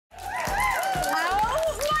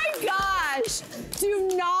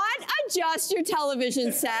adjust your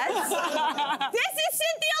television sets. This is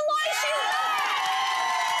Cynthia Loyst.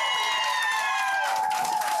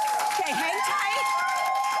 Okay, hang tight.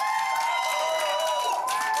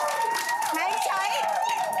 Hang tight.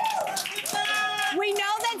 We know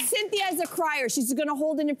that Cynthia is a crier. She's gonna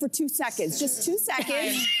hold it in for 2 seconds, just 2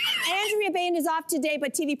 seconds. Andrea Bain is off today,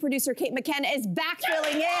 but TV producer Kate McKenna is back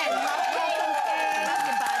filling in.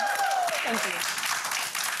 Thank you.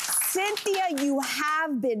 Cynthia, you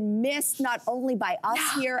have been missed not only by us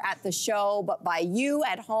here at the show, but by you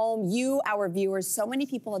at home, you, our viewers. So many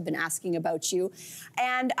people have been asking about you.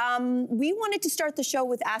 And we wanted to start the show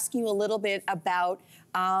with asking you a little bit about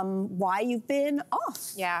why you've been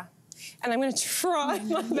off. Yeah. And I'm going to try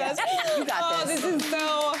my best. You got this. This is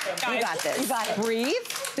so... Guys, you got this. You got it. Breathe.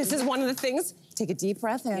 This is one of the things. Take a deep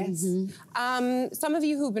breath in. Yes. Some of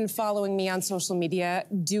you who've been following me on social media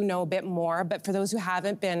do know a bit more, but for those who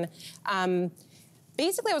haven't been,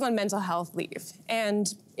 basically I was on mental health leave.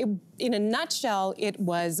 And in a nutshell, it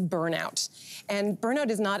was burnout. And burnout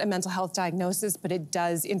is not a mental health diagnosis, but it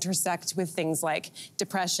does intersect with things like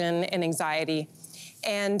depression and anxiety.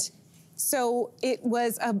 And so it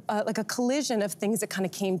was like a collision of things that kind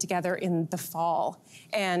of came together in the fall.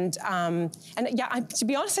 And yeah, to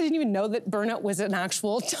be honest, I didn't even know that burnout was an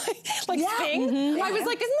actual thing. I was like, isn't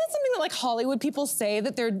that something that like Hollywood people say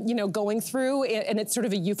that they're going through, and it's sort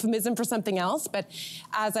of a euphemism for something else? But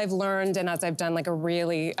as I've learned and as I've done like a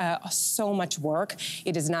really so much work,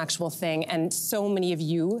 it is an actual thing. And so many of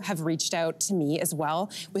you have reached out to me as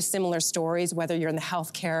well with similar stories, whether you're in the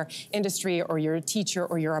healthcare industry or you're a teacher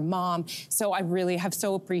or you're a mom. So I really have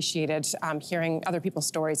so appreciated hearing other people's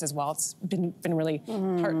stories as well. It's been really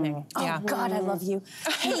heartening. Oh, God, I love you.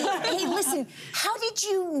 Hey, listen, how did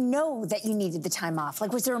you know that you needed the time off?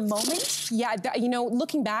 Like, was there a moment? Yeah,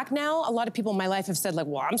 looking back now, a lot of people in my life have said, like,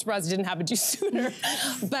 well, I'm surprised it didn't happen to you sooner.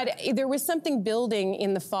 But there was something building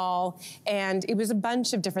in the fall, and it was a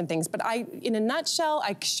bunch of different things. But in a nutshell,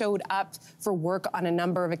 I showed up for work on a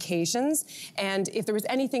number of occasions. And if there was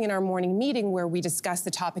anything in our morning meeting where we discussed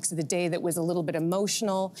the topics of the day that was a little bit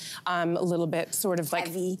emotional, a little bit sort of like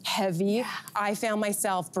heavy, I found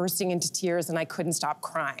myself bursting into tears and I couldn't stop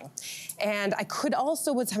crying. And I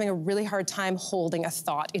was having a really hard time holding a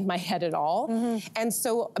thought in my head at all. And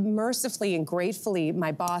so mercifully and gratefully,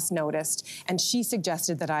 my boss noticed, and she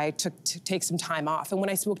suggested that I take some time off. And when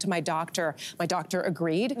I spoke to my doctor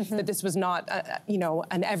agreed that this was not,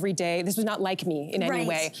 an everyday, this was not like me in any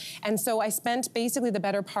way. And so I spent basically the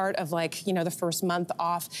better part of the first month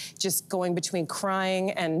off just going between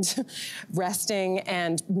crying and resting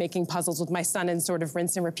and making puzzles with my son and sort of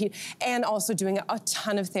rinse and repeat, and also doing a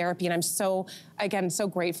ton of therapy. And I'm so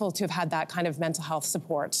grateful to have had that kind of mental health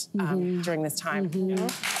support during this time.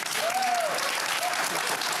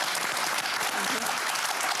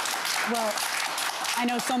 Well, I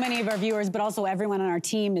know so many of our viewers, but also everyone on our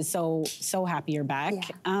team is so happy you're back.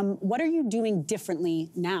 Yeah. What are you doing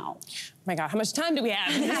differently now? Oh my God, how much time do we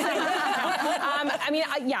have?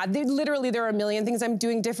 Literally there are a million things I'm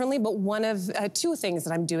doing differently, but one of two things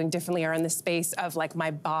that I'm doing differently are in the space of like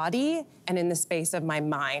my body and in the space of my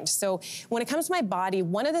mind. So when it comes to my body,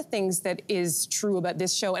 one of the things that is true about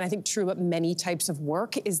this show, and I think true about many types of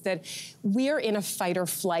work, is that we're in a fight or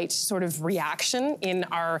flight sort of reaction in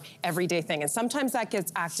our everyday thing. And sometimes that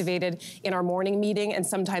gets activated in our morning meeting, and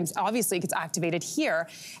sometimes obviously it gets activated here.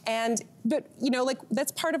 But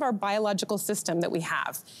that's part of our biological system that we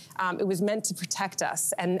have. It was meant to protect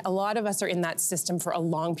us, and a lot of us are in that system for a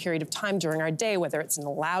long period of time during our day, whether it's in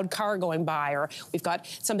a loud car going by, or we've got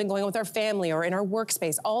something going on with our family, or in our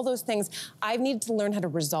workspace, all those things. I've needed to learn how to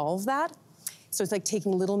resolve that. So it's like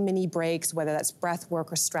taking little mini breaks, whether that's breath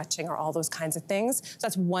work or stretching or all those kinds of things. So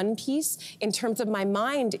that's one piece. In terms of my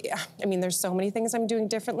mind, there's so many things I'm doing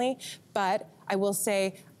differently, but I will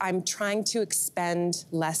say I'm trying to expend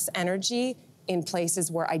less energy in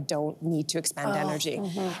places where I don't need to expend energy.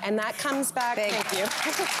 And that comes back, thank you.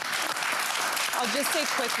 I'll just say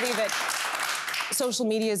quickly that social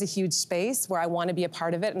media is a huge space where I want to be a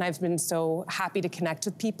part of it, and I've been so happy to connect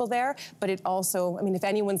with people there. But it also, if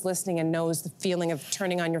anyone's listening and knows the feeling of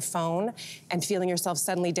turning on your phone and feeling yourself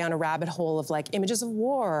suddenly down a rabbit hole of like images of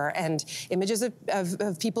war and images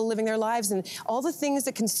of people living their lives and all the things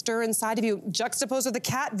that can stir inside of you, juxtaposed with the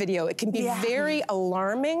cat video, it can be very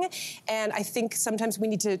alarming. And I think sometimes we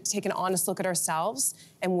need to take an honest look at ourselves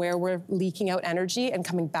and where we're leaking out energy and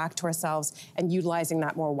coming back to ourselves and utilizing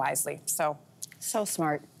that more wisely. So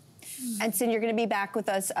smart. And Cyn, you're going to be back with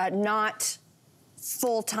us, not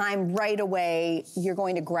full-time right away. You're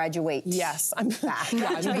going to graduate. Yes, I'm back. Yeah,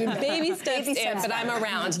 I'm doing baby steps Baby in, steps but I'm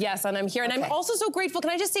around. Yes, and I'm here. And Okay. I'm also so grateful. Can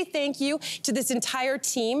I just say thank you to this entire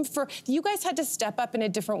team for, you guys had to step up in a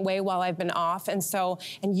different way while I've been off. And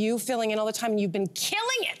you filling in all the time, and you've been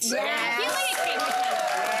killing it. Yes. Killing it, Kate McKenna.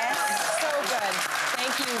 Yes. So good.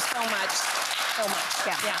 Thank you so much. So much.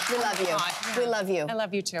 Yeah. We love you. God. We love you. I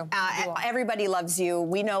love you too. You all. Everybody loves you.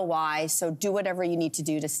 We know why. So do whatever you need to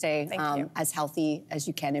do to stay Thank you. as healthy as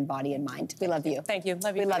you can in body and mind. We love you. Thank you.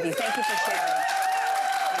 Love you. We love you. Thank you for sharing.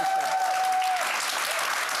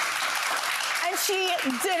 And she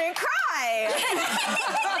didn't cry.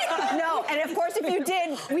 No, and of course, if you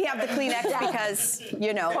did, we have the Kleenex because,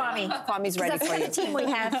 you know, Kwame's ready for you. That's the team we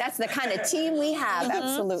have. That's the kind of team we have,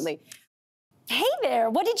 absolutely. Hey there,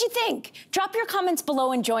 what did you think? Drop your comments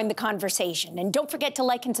below and join the conversation. And don't forget to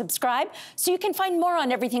like and subscribe so you can find more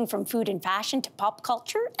on everything from food and fashion to pop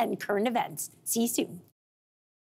culture and current events. See you soon.